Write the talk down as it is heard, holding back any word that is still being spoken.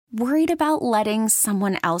Worried about letting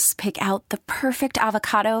someone else pick out the perfect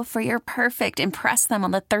avocado for your perfect impress them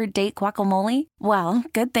on the third date guacamole? Well,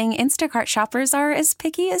 good thing Instacart shoppers are as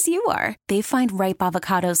picky as you are. They find ripe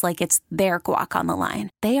avocados like it's their guac on the line.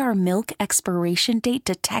 They are milk expiration date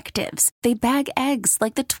detectives. They bag eggs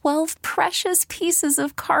like the 12 precious pieces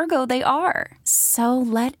of cargo they are. So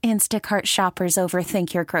let Instacart shoppers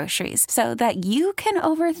overthink your groceries so that you can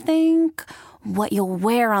overthink what you'll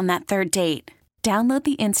wear on that third date. Download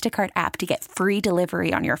the Instacart app to get free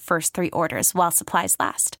delivery on your first 3 orders while supplies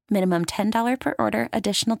last. Minimum $10 per order.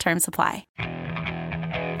 Additional terms apply.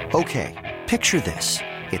 Okay, picture this.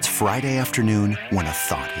 It's Friday afternoon when a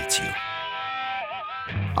thought hits you.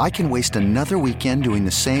 I can waste another weekend doing the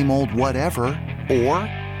same old whatever, or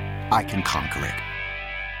I can conquer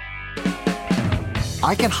it.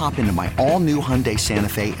 I can hop into my all-new Hyundai Santa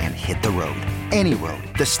Fe and hit the road. Any road.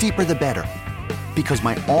 The steeper, the better. Because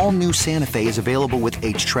my all-new Santa Fe is available with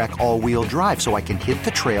H-Track all-wheel drive, so I can hit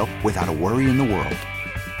the trail without a worry in the world.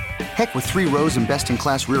 Heck, with 3 rows and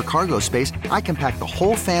best-in-class rear cargo space, I can pack the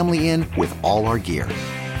whole family in with all our gear.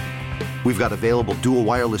 We've got available dual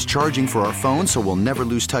wireless charging for our phones, so we'll never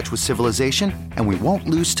lose touch with civilization, and we won't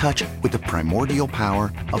lose touch with the primordial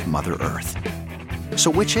power of Mother Earth.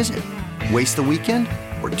 So which is it? Waste the weekend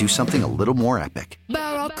or do something a little more epic?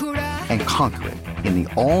 And conquer it in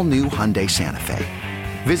the all-new Hyundai Santa Fe.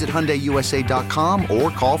 Visit HyundaiUSA.com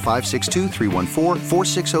or call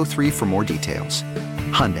 562-314-4603 for more details.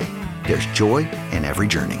 Hyundai, there's joy in every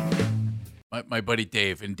journey. My buddy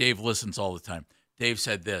Dave, and Dave listens all the time. Dave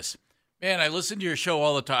said this, man, I listen to your show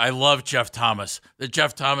all the time. I love Jeff Thomas.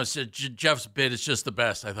 Jeff's bit is just the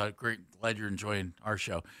best. I thought, great, glad you're enjoying our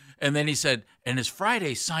show. And then he said, and his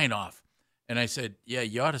Friday sign-off. And I said, yeah,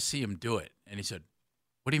 you ought to see him do it. And he said,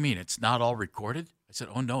 what do you mean? It's not all recorded? I said,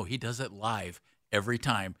 oh, no, he does it live every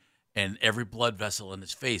time, and every blood vessel in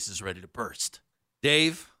his face is ready to burst.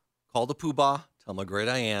 Dave, call the poobah, tell him how great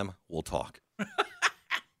I am, we'll talk.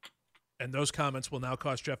 And those comments will now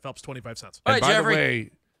cost Jeff Phelps 25 cents. And All right, by Jeffrey. the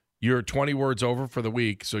way, you're 20 words over for the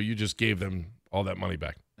week, so you just gave them all that money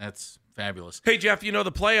back. That's fabulous. Hey, Jeff, you know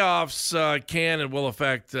the playoffs can and will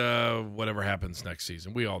affect whatever happens next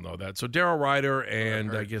season. We all know that. So Daryl Ryder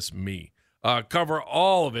and I guess me cover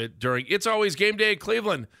all of it during It's Always Game Day at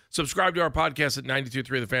Cleveland. Subscribe to our podcast at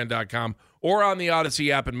 923thefan.com or on the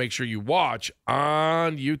Odyssey app, and make sure you watch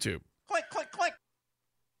on YouTube. Click, click, click.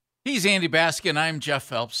 He's Andy Baskin. I'm Jeff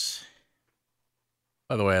Phelps.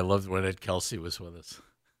 By the way, I loved when Ed Kelsey was with us.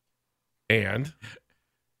 And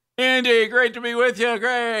Andy, great to be with you.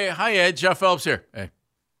 Great. Hi, Ed. Jeff Phelps here. Hey.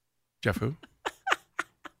 Jeff who?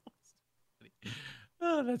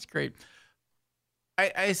 Oh, that's great.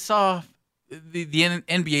 I saw the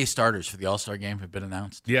NBA starters for the All-Star game have been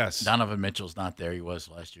announced. Yes. Donovan Mitchell's not there. He was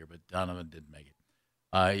last year, but Donovan didn't make it.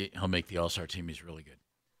 He'll make the All-Star team. He's really good.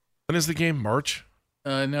 When is the game? March?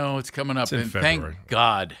 No, it's coming up. It's in and February. Thank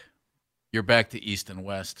God you're back to East and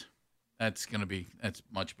West. That's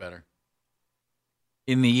much better.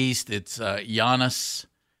 In the East, it's Giannis,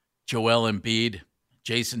 Joel Embiid,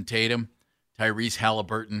 Jason Tatum, Tyrese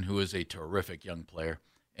Halliburton, who is a terrific young player,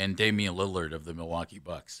 and Damian Lillard of the Milwaukee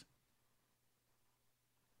Bucks.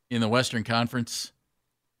 In the Western Conference,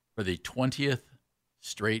 for the 20th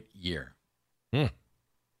straight year,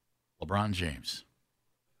 LeBron James.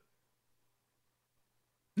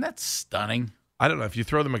 Isn't that stunning? I don't know. If you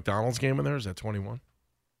throw the McDonald's game in there, is that 21?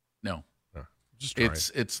 No. Just try.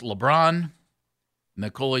 It's LeBron,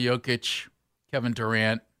 Nikola Jokic, Kevin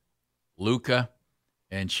Durant, Luka,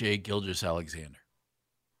 and Shai Gilgeous-Alexander.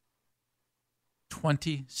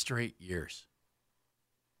 20 straight years.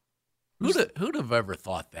 Who'd have ever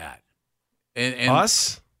thought that? And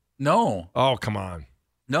Us? No. Oh, come on.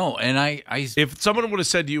 No, and I If someone would have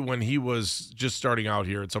said to you when he was just starting out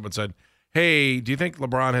here and someone said, hey, do you think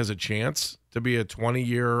LeBron has a chance to be a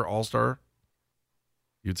 20-year All-Star?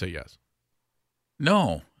 You'd say yes.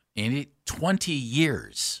 No. And 20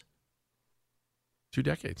 years. 2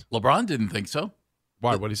 decades. LeBron didn't think so.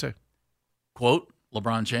 Why? What did he say? Quote,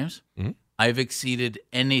 LeBron James, Mhm. I've exceeded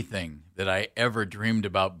anything that I ever dreamed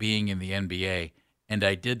about being in the NBA, and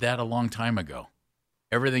I did that a long time ago.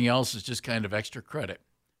 Everything else is just kind of extra credit.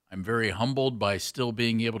 I'm very humbled by still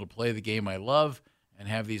being able to play the game I love and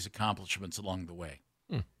have these accomplishments along the way.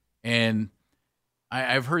 And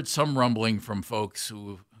I've heard some rumbling from folks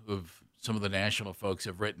who've some of the national folks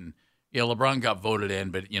have written, yeah, LeBron got voted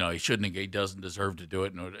in, but he shouldn't. He doesn't deserve to do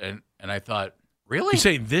it. And I thought, really? You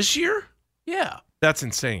saying this year? Yeah. That's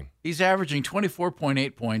insane. He's averaging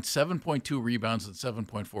 24.8 points, 7.2 rebounds, and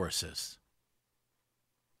 7.4 assists.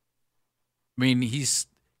 I mean, he's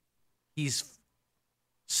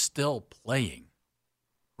still playing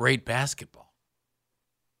great basketball.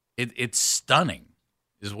 It's stunning,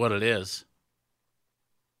 is what it is.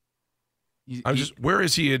 Where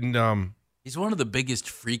is he in? He's one of the biggest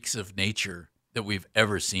freaks of nature that we've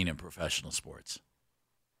ever seen in professional sports.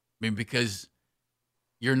 I mean, because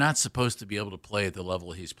you're not supposed to be able to play at the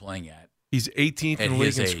level he's playing at. He's 18th in the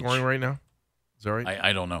league in scoring right now. Is that right?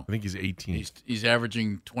 I don't know. I think he's 18th. He's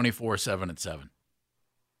averaging 24, 7, and 7.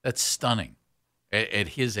 That's stunning. At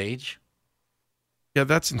his age? Yeah,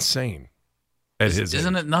 that's insane.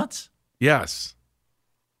 Isn't it nuts? Yes.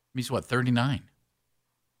 He's what, 39?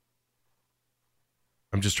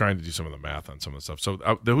 I'm just trying to do some of the math on some of the stuff. So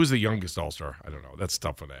who's the youngest All-Star? I don't know. That's a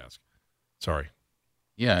tough one to ask. Sorry.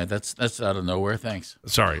 Yeah, that's out of nowhere. Thanks.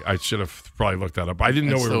 Sorry. I should have probably looked that up. I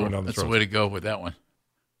didn't know we were going down this road. That's the way to go with that one.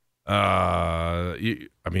 I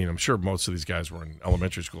mean, I'm sure most of these guys were in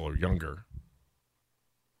elementary school or younger.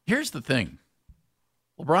 Here's the thing.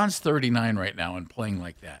 LeBron's 39 right now and playing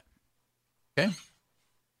like that. Okay?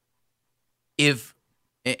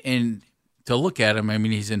 And to look at him, I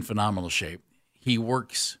mean, he's in phenomenal shape. He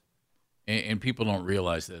works, and people don't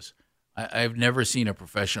realize this. I've never seen a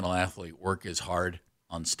professional athlete work as hard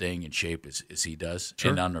on staying in shape as he does,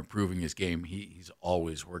 and on improving his game. He's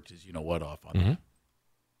always worked his off on that.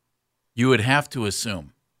 You would have to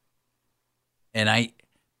assume, and I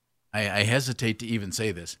hesitate to even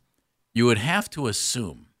say this, you would have to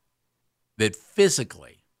assume that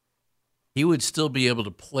physically he would still be able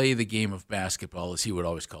to play the game of basketball, as he would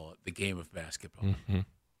always call it, the game of basketball.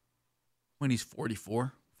 When he's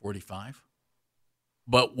 44, 45.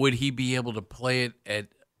 But would he be able to play it at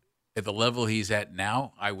the level he's at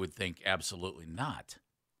now? I would think absolutely not.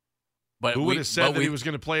 But who would have said that he was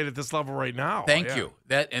going to play it at this level right now? Thank you.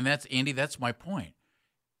 That's Andy, that's my point.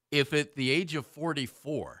 If at the age of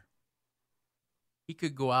 44, he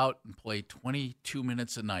could go out and play 22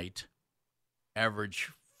 minutes a night, average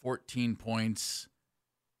 14 points,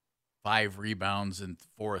 5 rebounds, and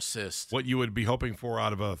 4 assists. What you would be hoping for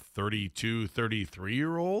out of a 32,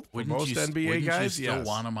 33-year-old for most NBA guys? You still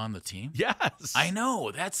want him on the team? Yes. I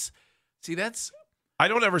know. That's. I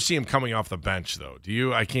don't ever see him coming off the bench, though. Do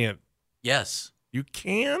you? I can't. Yes. You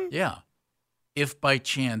can? Yeah. If by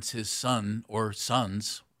chance his son or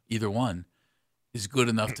sons, either one, is good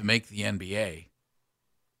enough to make the NBA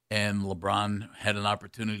and LeBron had an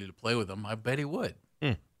opportunity to play with him, I bet he would.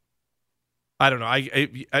 I don't know.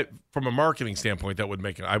 I from a marketing standpoint, that would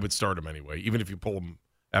make it. I would start him anyway, even if you pull him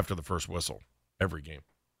after the first whistle every game.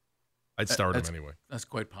 I'd start him anyway. That's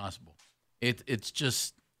quite possible.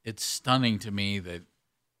 It's stunning to me that,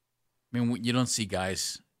 I mean, you don't see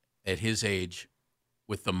guys at his age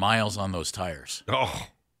with the miles on those tires. Oh, I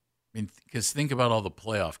mean, because think about all the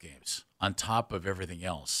playoff games on top of everything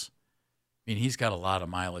else. I mean, he's got a lot of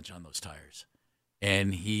mileage on those tires,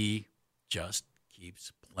 and he just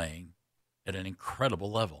keeps playing at an incredible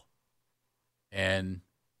level. And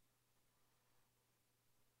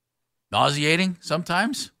nauseating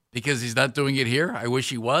sometimes because he's not doing it here. I wish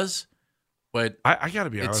he was, but I got to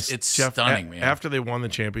be honest. It's Jeff, stunning, man. After they won the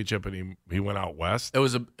championship and he went out west, it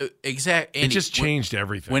was exact. It just changed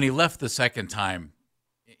everything. When he left the second time,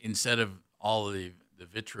 instead of all of the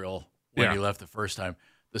vitriol when he left the first time,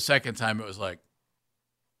 the second time it was like,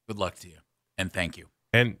 good luck to you and thank you.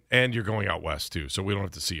 And you're going out west, too, so we don't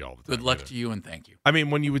have to see you all the time. Good luck to you and thank you. I mean,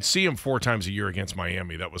 when you would see him 4 times a year against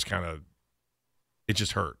Miami, that was kind of – it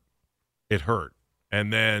just hurt. It hurt.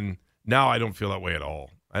 And then now I don't feel that way at all.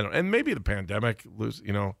 And maybe the pandemic,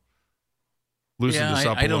 loosened us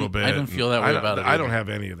up a little bit. I don't feel that way about it I don't have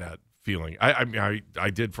any of that feeling. I mean, I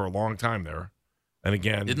did for a long time there. And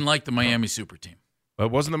again – Didn't like the Miami super team.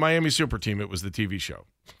 It wasn't the Miami super team. It was the TV show.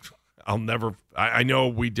 I'll never – I know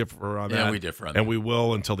we differ on that. Yeah, we differ on that. And we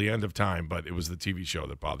will until the end of time, but it was the TV show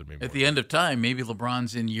that bothered me more. At the end of time, maybe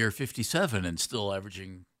LeBron's in year 57 and still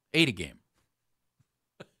averaging 8 a game.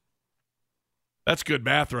 That's good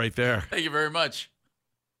math right there. Thank you very much.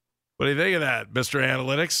 What do you think of that, Mr.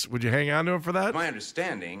 Analytics? Would you hang on to him for that? My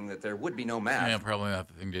understanding that there would be no math. Yeah, probably not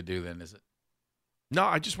the thing to do then, is it? No,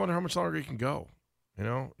 I just wonder how much longer he can go. You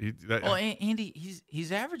know? Well, Andy,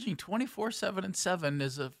 he's averaging 24, 7, and 7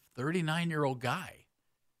 as a 39-year-old guy.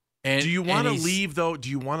 And do you want to leave, though? Do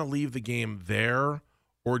you want to leave the game there,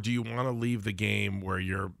 or do you want to leave the game where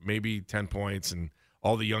you're maybe 10 points and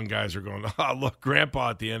all the young guys are going, oh, look, Grandpa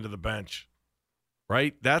at the end of the bench?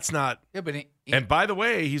 Right? That's not. Yeah, but and by the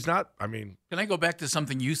way, he's not. I mean, can I go back to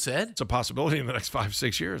something you said? It's a possibility in the next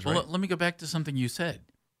 5-6 years, right? Well, let me go back to something you said.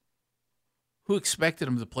 Who expected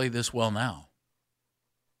him to play this well now?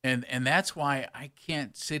 And that's why I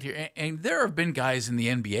can't sit here. And there have been guys in the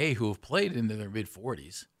NBA who have played into their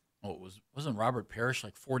mid-40s. Oh, wasn't Robert Parrish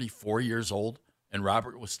like 44 years old and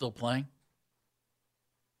Robert was still playing.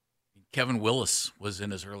 Kevin Willis was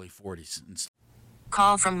in his early 40s.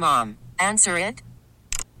 Call from mom. Answer it.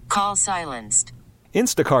 Call silenced.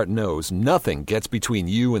 Instacart knows nothing gets between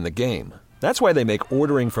you and the game. That's why they make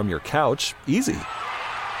ordering from your couch easy.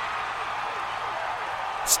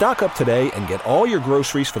 Stock up today and get all your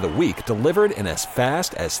groceries for the week delivered in as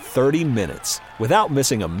fast as 30 minutes without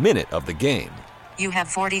missing a minute of the game. You have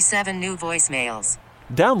 47 new voicemails.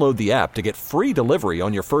 Download the app to get free delivery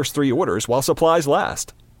on your first 3 orders while supplies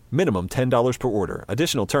last. Minimum $10 per order.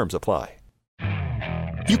 Additional terms apply.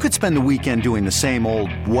 You could spend the weekend doing the same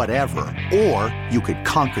old whatever, or you could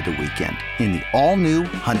conquer the weekend in the all-new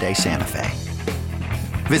Hyundai Santa Fe.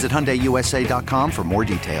 Visit HyundaiUSA.com for more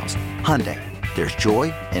details. Hyundai, there's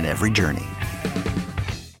joy in every journey.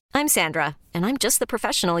 I'm Sandra, and I'm just the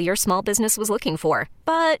professional your small business was looking for.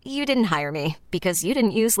 But you didn't hire me because you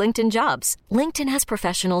didn't use LinkedIn Jobs. LinkedIn has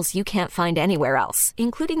professionals you can't find anywhere else,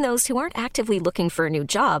 including those who aren't actively looking for a new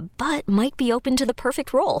job, but might be open to the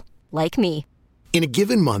perfect role, like me. In a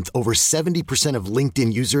given month, over 70% of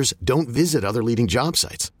LinkedIn users don't visit other leading job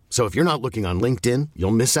sites. So if you're not looking on LinkedIn,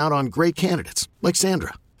 you'll miss out on great candidates like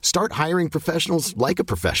Sandra. Start hiring professionals like a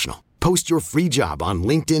professional. Post your free job on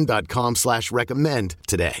linkedin.com/recommend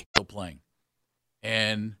today. Still playing.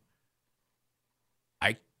 And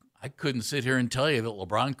I couldn't sit here and tell you that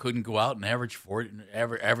LeBron couldn't go out and average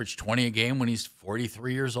 20 a game when he's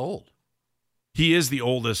 43 years old. He is the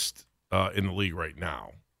oldest in the league right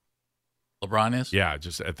now. LeBron is? Yeah,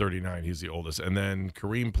 just at 39, he's the oldest. And then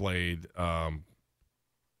Kareem played. Kareem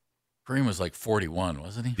was like 41,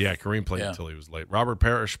 wasn't he? Yeah, Kareem played until he was late. Robert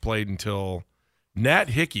Parrish played until Nat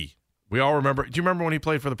Hickey. We all remember. Do you remember when he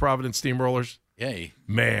played for the Providence Steamrollers? Yeah.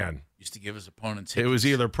 Man. Used to give his opponents hickeys. It was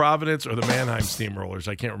either Providence or the Mannheim Steamrollers.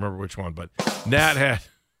 I can't remember which one. But Nat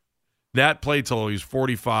played till he was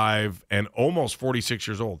 45 and almost 46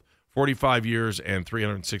 years old. 45 years and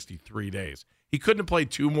 363 days. He couldn't have played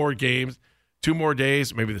 2 more games. 2 more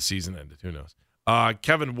days, maybe the season ended. Who knows?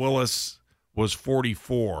 Kevin Willis was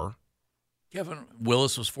 44. Kevin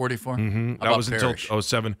Willis was 44? Mm-hmm. That was Parrish? Until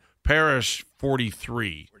 07. Parrish,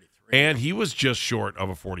 43. And he was just short of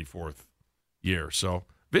a 44th year. So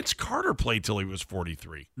Vince Carter played till he was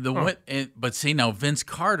 43. But see, now Vince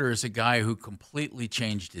Carter is a guy who completely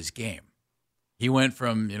changed his game. He went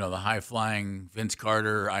from, the high-flying Vince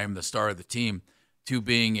Carter, I am the star of the team, to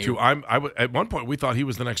being at one point we thought he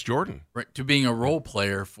was the next Jordan. Right, to being a role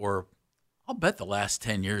player for, I'll bet, the last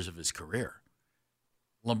 10 years of his career.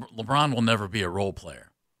 LeBron will never be a role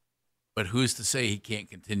player, but who's to say he can't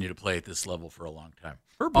continue to play at this level for a long time?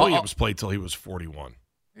 Herb Williams played till he was 41.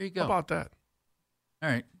 There you go. How about that? All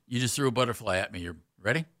right, you just threw a butterfly at me. You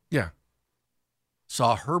ready? Yeah.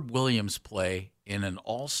 Saw Herb Williams play in an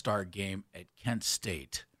all-star game at Kent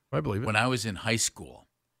State. I believe it. When I was in high school,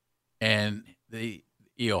 and the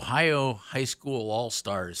Ohio High School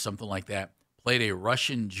All-Stars, something like that, played a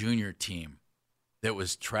Russian junior team that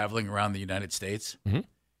was traveling around the United States. Mm-hmm.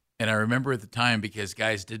 And I remember at the time, because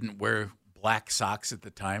guys didn't wear black socks at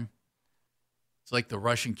the time, it's like the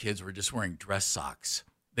Russian kids were just wearing dress socks.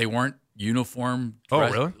 They weren't uniform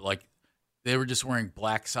dress. Oh, really? Like, they were just wearing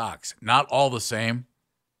black socks. Not all the same.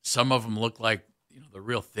 Some of them looked like the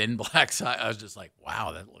real thin black socks. I was just like,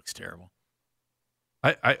 wow, that looks terrible.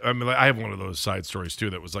 I mean, I have one of those side stories too.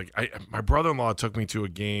 That was like, my brother-in-law took me to a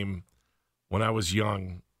game when I was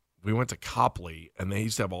young. We went to Copley, and they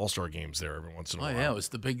used to have all-star games there every once in a while. Oh yeah, it was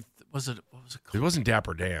the big. What was it called? It wasn't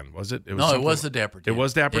Dapper Dan, was it? It was the Dapper Dan. It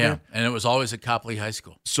was Dapper Dan, and it was always at Copley High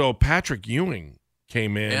School. So Patrick Ewing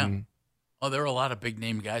came in. Yeah. Oh, there were a lot of big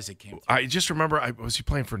name guys that came. I just remember, was he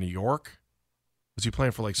playing for New York? Was he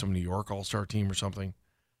playing for like some New York all-star team or something?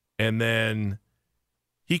 And then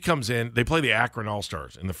he comes in. They play the Akron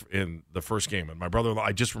All-Stars in the first game. And my brother-in-law,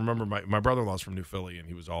 I just remember my brother-in-law's from New Philly, and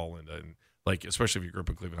he was all into, and like, especially if you grew up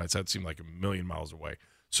in Cleveland Heights, that seemed like a million miles away.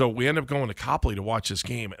 So we end up going to Copley to watch this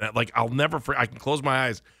game. And I'll never I can close my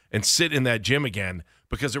eyes and sit in that gym again,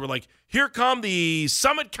 because they were like, here come the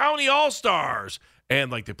Summit County All-Stars.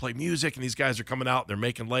 And like, they play music, and these guys are coming out, and they're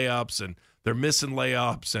making layups, and they're missing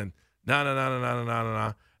layups, and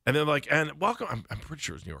na. And then like, and welcome, I'm pretty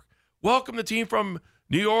sure it's New York. Welcome the team from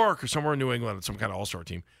New York or somewhere in New England, some kind of all-star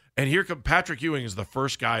team. And here comes Patrick Ewing is the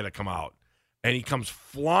first guy to come out. And he comes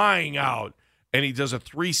flying out, and he does a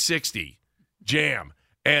 360 jam.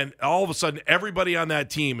 And all of a sudden, everybody on that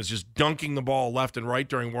team is just dunking the ball left and right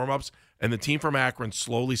during warm-ups. And the team from Akron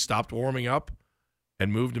slowly stopped warming up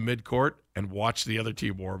and moved to midcourt and watched the other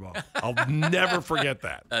team warm up. I'll never forget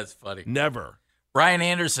that. That's funny. Never. Brian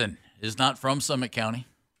Anderson is not from Summit County.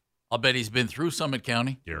 I'll bet he's been through Summit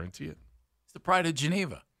County. Guarantee it. He's the pride of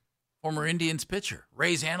Geneva. former Indians pitcher,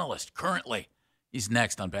 Rays analyst, currently. He's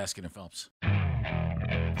next on Baskin Phelps.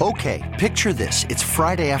 Okay, picture this. It's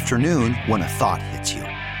Friday afternoon when a thought hits you.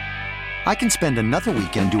 I can spend another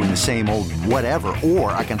weekend doing the same old whatever,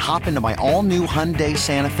 or I can hop into my all-new Hyundai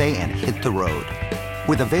Santa Fe and hit the road.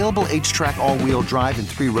 With available H-Track all-wheel drive and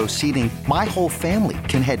 3-row seating, my whole family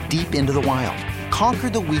can head deep into the wild. Conquer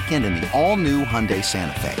the weekend in the all-new Hyundai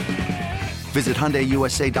Santa Fe. Visit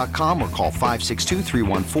HyundaiUSA.com or call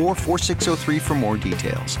 562-314-4603 for more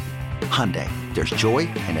details. Hyundai, there's joy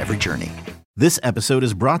in every journey. This episode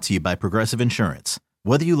is brought to you by Progressive Insurance.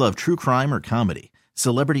 Whether you love true crime or comedy,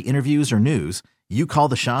 celebrity interviews or news, you call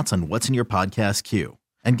the shots on what's in your podcast queue.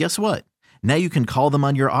 And guess what? Now you can call them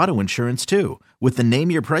on your auto insurance too with the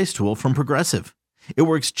Name Your Price tool from Progressive. It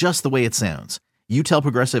works just the way it sounds. You tell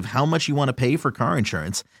Progressive how much you want to pay for car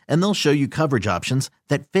insurance, and they'll show you coverage options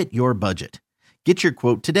that fit your budget. Get your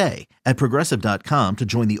quote today at Progressive.com to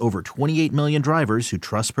join the over 28 million drivers who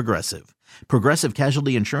trust Progressive. Progressive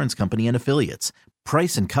Casualty Insurance Company and Affiliates.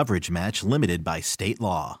 Price and coverage match limited by state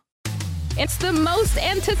law. It's the most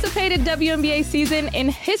anticipated WNBA season in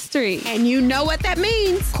history. And you know what that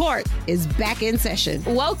means. Court is back in session.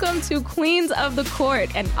 Welcome to Queens of the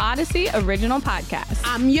Court, an Odyssey original podcast.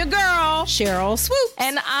 I'm your girl, Cheryl Swoops.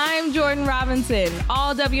 And I'm Jordan Robinson.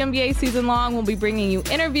 All WNBA season long, we'll be bringing you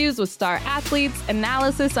interviews with star athletes,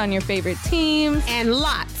 analysis on your favorite teams, and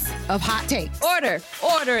lots of hot takes. Order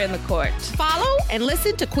in the court. Follow and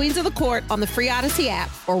listen to Queens of the Court on the free Odyssey app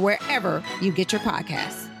or wherever you get your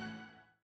podcasts.